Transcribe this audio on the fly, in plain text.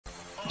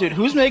Dude,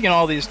 who's making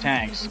all these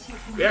tanks?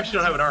 We actually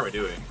don't have an army,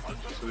 do we?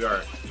 So we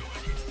are.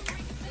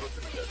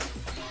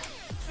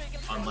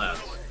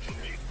 Unless.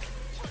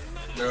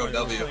 Neuro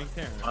W.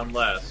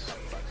 Unless.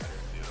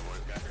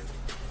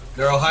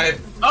 Neuro hype.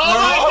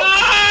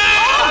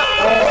 Oh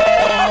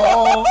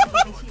my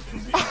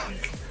god!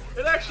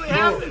 It actually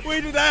happened!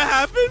 Wait, did that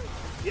happen?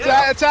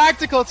 Yeah.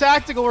 Tactical,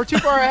 we're too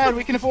far ahead,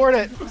 we can afford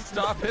it.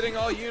 Stop hitting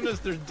all units,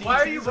 they're DCs. Why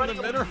are you running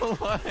in the mineral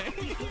line?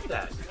 You did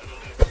that.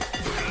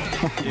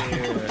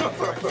 Yeah.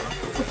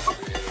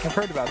 I've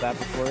heard about that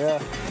before,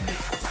 yeah.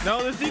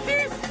 No, the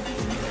CTs!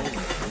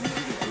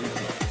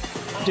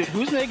 Dude,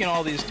 who's making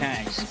all these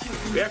tanks?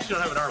 We actually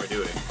don't have an army, do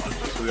we?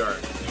 So we are.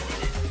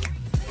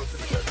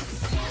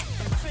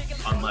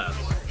 Unless.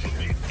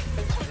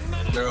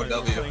 Neuro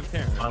W.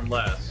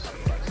 Unless.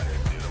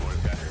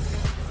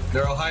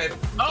 Neuro hype.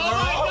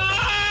 Oh my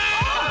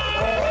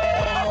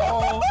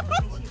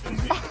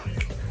god!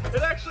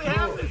 It actually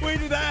happened! Wait,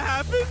 did that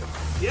happen?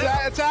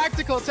 Yeah.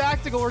 Tactical,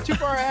 we're too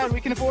far ahead,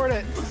 we can afford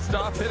it.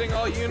 Stop hitting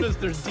all units,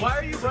 they're DCs. Why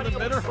are you running in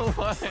the mineral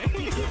line?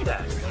 You did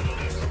that.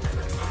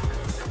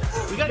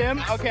 We got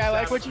Tim, okay, I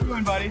like what you're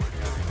doing, buddy.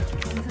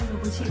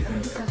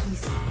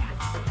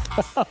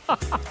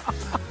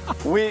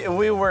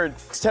 We were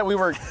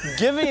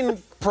giving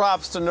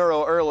props to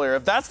Neuro earlier.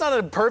 If that's not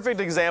a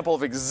perfect example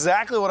of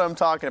exactly what I'm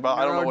talking about,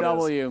 I don't know what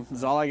W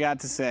is all I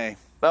got to say.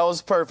 That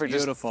was perfect.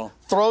 Beautiful.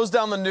 Just throws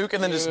down the nuke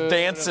and then just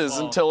dances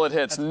until it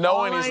hits,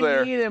 knowing he's there.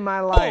 All I need in my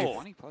life.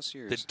 20+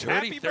 years. The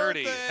dirty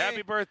 30.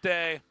 Happy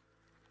birthday.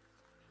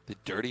 The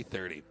dirty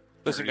 30.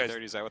 Listen, Dirty guys.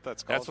 30, is that what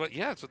that's called? That's what.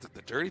 Yeah, it's what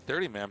the dirty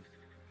 30, man.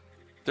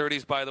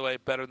 30s, by the way,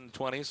 better than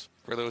 20s.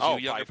 For those Oh,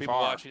 of you younger by people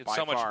far, watching, it's by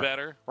so much far.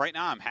 better. Right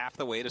now, I'm half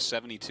the way to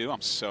 72. I'm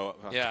so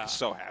happy.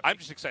 I'm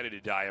just excited to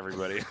die,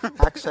 everybody.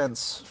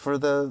 Accents for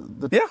the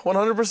Yeah,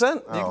 100%.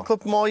 You can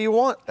clip them all you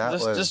want.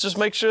 Just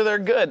make sure they're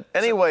good.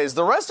 Anyways,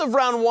 the rest of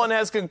round one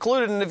has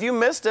concluded, and if you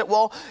missed it,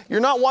 well, you're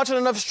not watching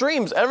enough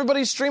streams.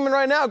 Everybody's streaming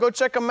right now. Go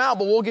check them out,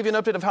 but we'll give you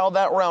an update of how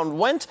that round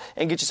went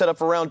and get you set up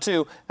for round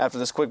two after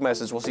this quick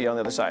message. We'll see you on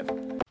the other side.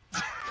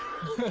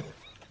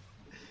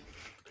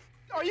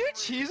 Are you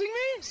cheesing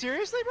me?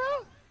 Seriously,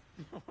 bro?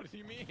 What do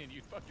you mean?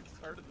 You fucking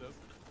started this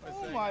by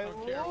Oh saying, my I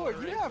don't care lord,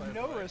 what you race have I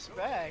no play.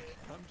 respect.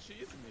 I'm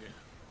cheesing you.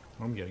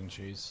 I'm getting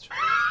cheesed.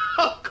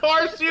 Of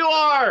course you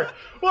are!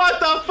 What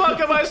the fuck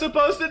am I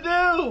supposed to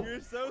do?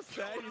 You're so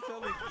sad, you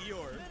sound like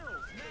Eeyore.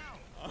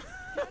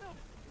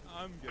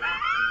 I'm good.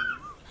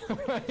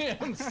 I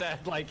am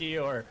sad like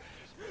Eeyore.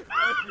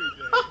 Every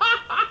day.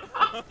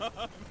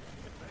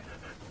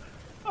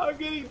 I'm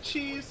getting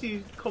cheesed,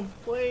 he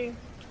complained.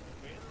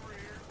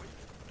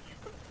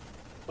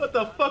 What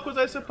the fuck was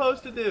I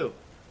supposed to do?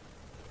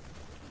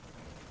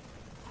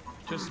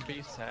 Just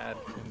be sad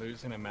and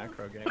losing a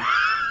macro game.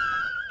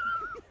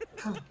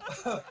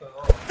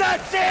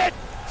 That's it!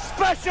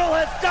 Special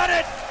has done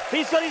it!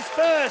 He's got his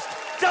first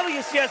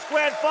WCS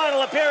Grand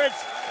Final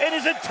appearance in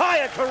his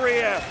entire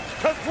career.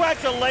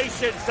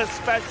 Congratulations to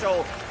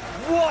Special.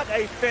 What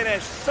a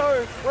finish.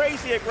 So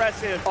crazy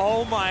aggressive.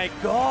 Oh my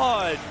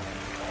God.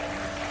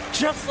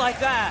 Just like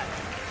that.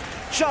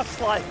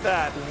 Just like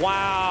that.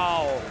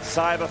 Wow.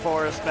 Cyber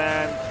Forest,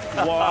 man.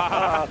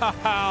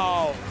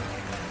 Wow.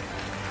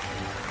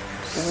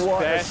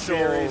 What a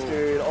series,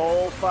 dude.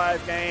 All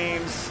 5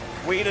 games.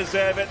 We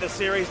deserve it. The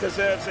series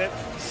deserves it.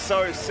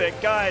 So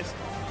sick. Guys,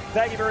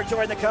 thank you for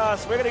enjoying the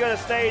cast. We're going to go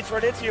to stage for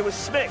an interview with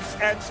Smix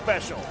and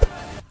Special.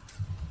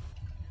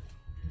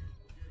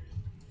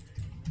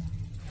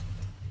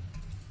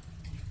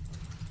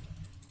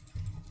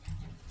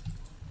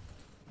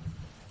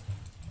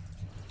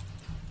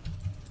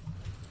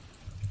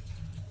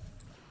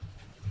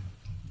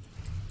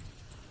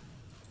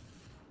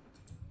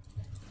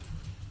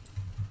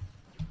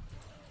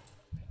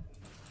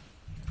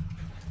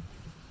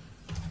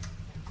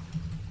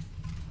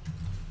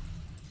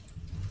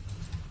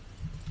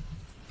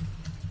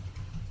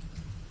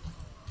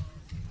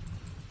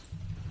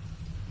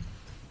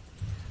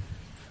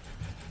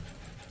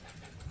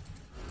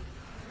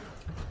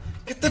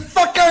 Get the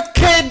fuck out,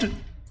 kid!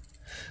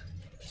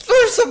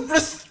 There's some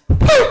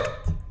respect!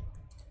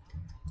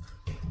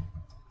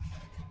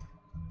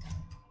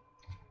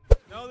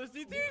 No, the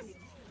CTs!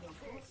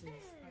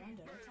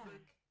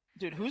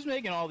 Dude, who's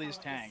making all these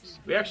tanks?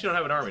 We actually don't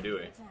have an army, do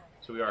we?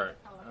 So we are.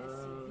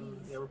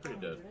 Yeah, we're pretty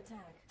dead.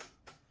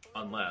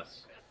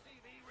 Unless.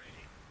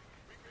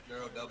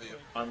 Neuro W.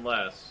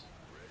 Unless.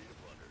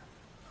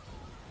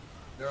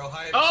 Neuro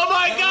hype. Oh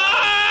my god!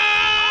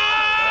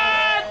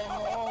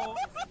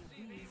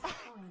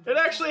 It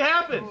actually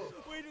happened!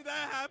 Wait, did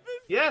that happen?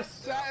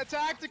 Yes!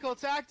 Tactical,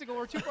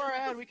 we're too far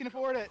ahead, we can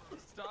afford it.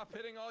 Stop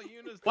hitting all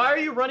units. Why are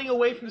you running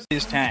away from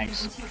These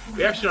tanks.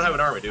 We actually don't have an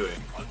army, do we?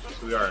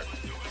 So we are.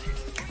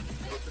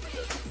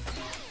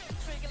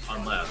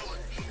 Unless.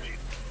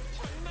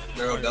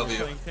 Neuro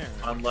W.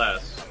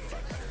 Unless.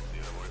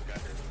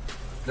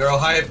 Neuro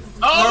hype.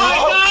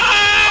 Oh my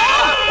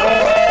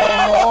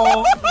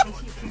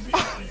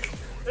god!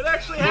 It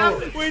actually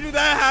happened! Wait, did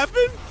that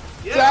happen?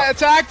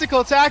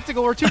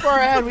 Tactical. We're too far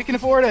ahead. We can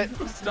afford it.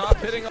 Stop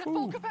hitting.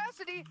 Full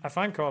capacity. I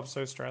find co-op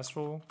so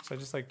stressful, so I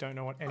just like don't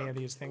know what any of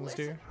these things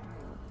do.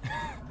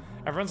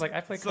 Everyone's like,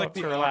 I play co-op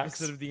to relax.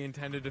 Opposite of the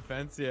intended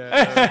defense,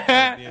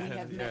 yeah.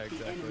 Exactly.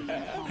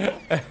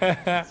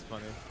 It's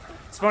funny.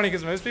 It's funny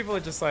because most people are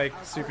just like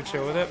super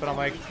chill with it, but I'm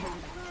like,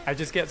 I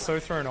just get so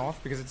thrown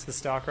off because it's the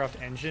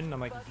Starcraft engine. I'm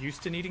like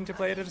used to needing to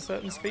play it at a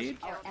certain speed,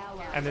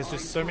 and there's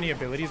just so many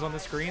abilities on the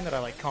screen that I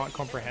like can't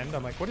comprehend.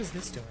 I'm like, what is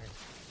this doing?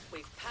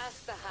 We've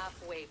passed the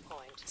halfway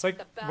point. It's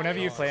like whenever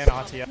you play an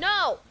RTS.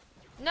 No!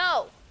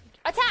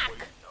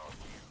 Attack!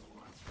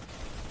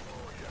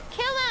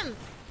 Kill him!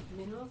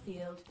 Mineral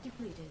field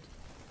depleted.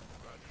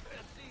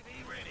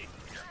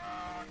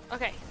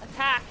 Okay,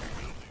 attack.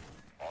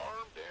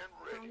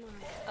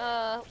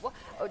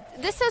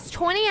 This says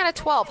 20 out of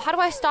 12. How do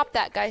I stop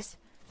that, guys?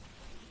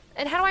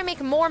 And how do I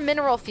make more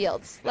mineral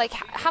fields? Like,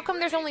 how come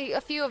there's only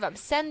a few of them?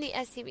 Send the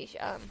SCB.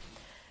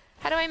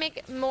 How do I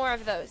make more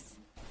of those?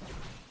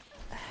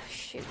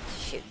 Shoot.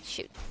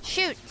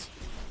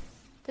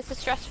 This is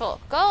stressful.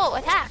 Go,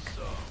 attack.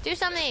 Do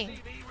something.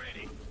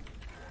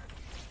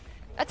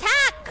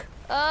 Attack!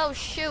 Oh,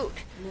 shoot.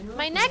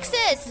 My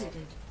Nexus!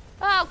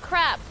 Oh,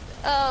 crap.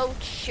 Oh,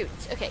 shoot.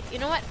 Okay, you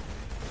know what?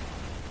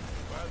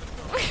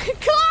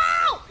 Come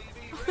out!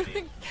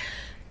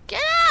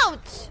 Get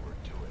out!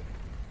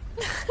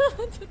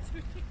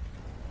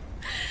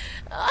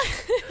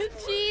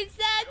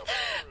 Jesus!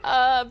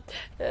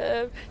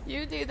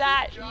 You do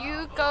that.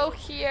 You go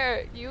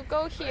here. Here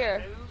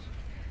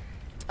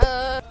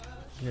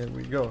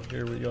we go.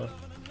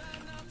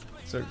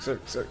 Circ.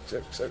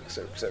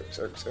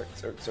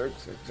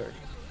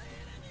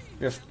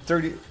 We have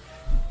 30.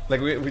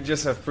 Like we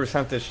just have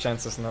percentage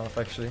chances now,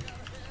 actually.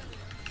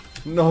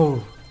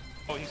 No.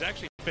 Oh, he's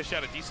actually fished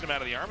out a decent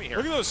amount of the army here.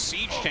 Look at those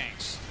siege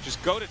tanks.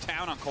 Just go to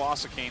town on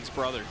Colossacane's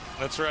brother.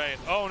 That's right.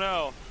 Oh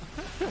no.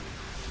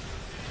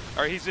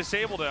 Or he's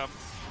disabled him.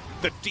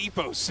 The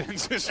depot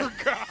sends his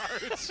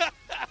regards.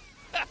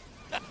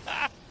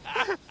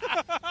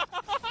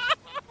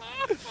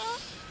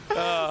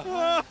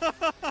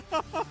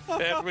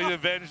 After we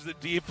avenge the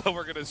depot,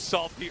 we're gonna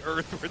salt the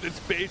earth where this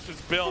base was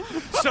built,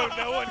 so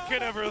no one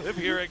can ever live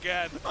here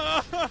again.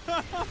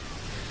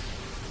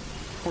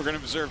 We're gonna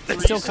observe. He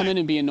can still come in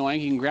and be annoying.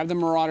 He can grab the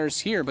Marauders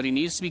here, but he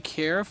needs to be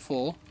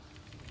careful.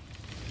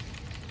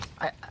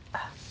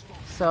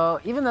 So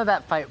even though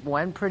that fight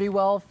went pretty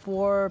well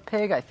for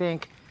Pig, I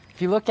think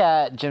if you look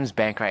at Jim's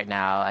bank right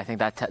now, I think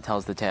that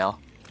tells the tale.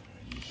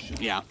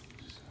 Yeah.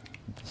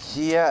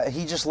 Yeah,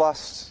 he just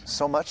lost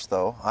so much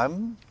though.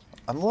 I'm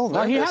a little nervous.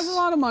 Well, he has a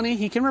lot of money.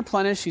 He can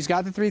replenish. He's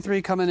got the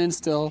 3/3 coming in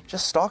still.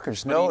 Just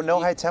Stalkers. No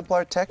High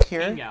Templar tech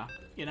here. Bingo,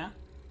 you know?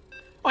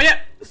 Oh yeah!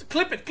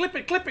 Clip it!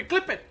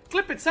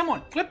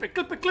 Someone! Clip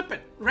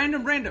it!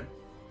 Random.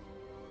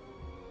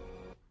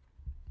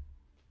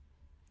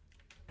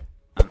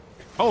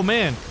 Oh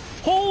man.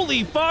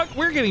 Holy fuck,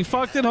 we're getting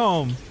fucked at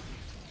home.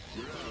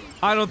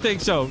 I don't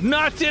think so.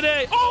 Not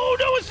today. Oh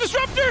no, it's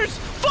disruptors!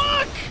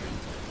 Fuck!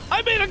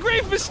 I made a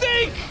grave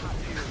mistake!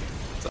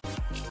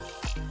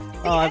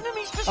 Oh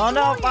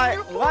no,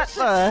 what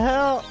the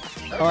hell?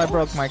 Oh, I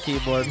broke my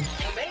keyboard.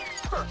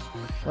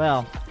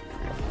 Well,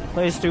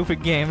 play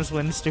stupid games,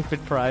 win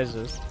stupid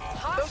prizes.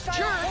 Those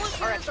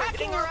jerks are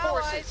attacking our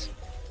forces.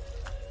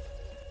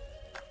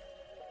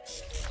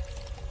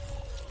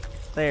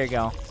 There you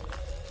go.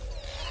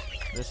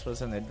 This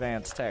was an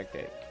advanced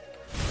tactic.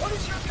 What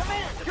is your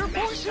command? Your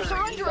forces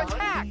are under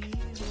attack.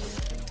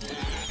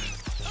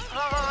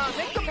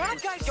 Make the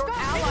bad guys your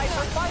allies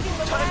are fighting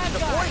the bad guys.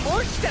 Deploy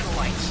more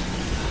Stenolites.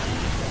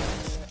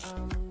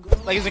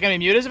 Like, is it gonna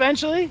be mutas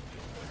eventually?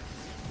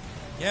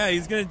 Yeah,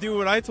 he's gonna do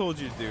what I told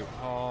you to do.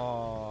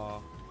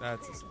 Oh,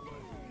 that's a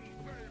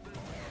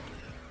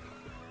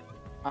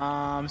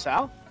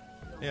Sal?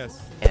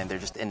 Yes. And they're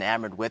just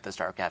enamored with the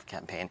Starcraft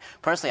campaign.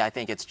 Personally, I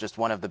think it's just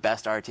one of the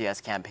best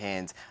RTS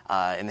campaigns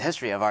in the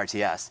history of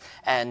RTS.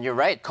 And you're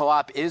right,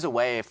 co-op is one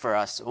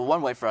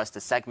way for us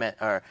to segment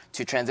or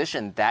to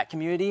transition that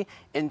community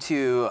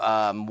into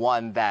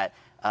one that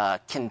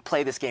can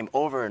play this game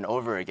over and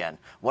over again.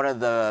 One of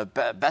the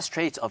best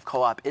traits of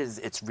co-op is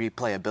its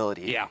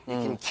replayability. Yeah. You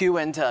can queue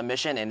into a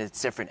mission and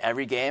it's different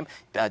every game,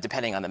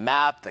 depending on the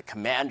map, the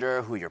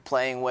commander, who you're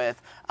playing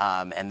with,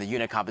 and the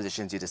unit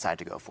compositions you decide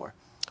to go for.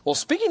 Well,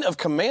 speaking of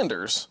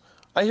commanders,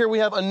 I hear we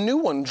have a new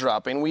one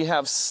dropping. We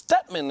have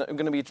Stetman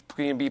going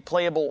to be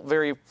playable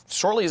very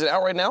shortly. Is it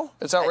out right now?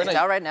 It's out right now. It's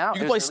out right now. You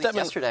can play Stetman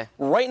yesterday.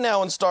 right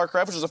now in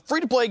StarCraft, which is a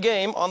free-to-play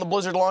game on the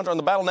Blizzard launcher on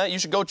the Battle.net. You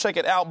should go check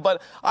it out.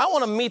 But I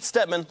want to meet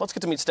Stetman. Let's get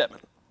to meet Stetman.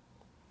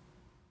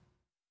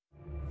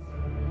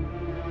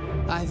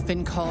 I've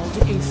been called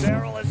a...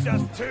 Cyril is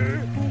just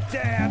too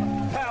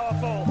damn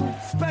powerful.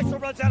 Special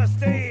runs out of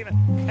steam,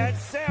 and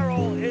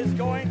Cyril is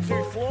going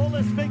to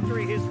flawless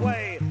victory his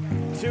way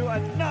to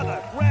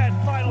another grand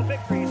final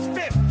victory, his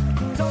 5th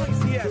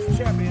WCS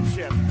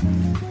championship.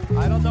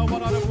 I don't know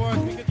what other word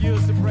we could use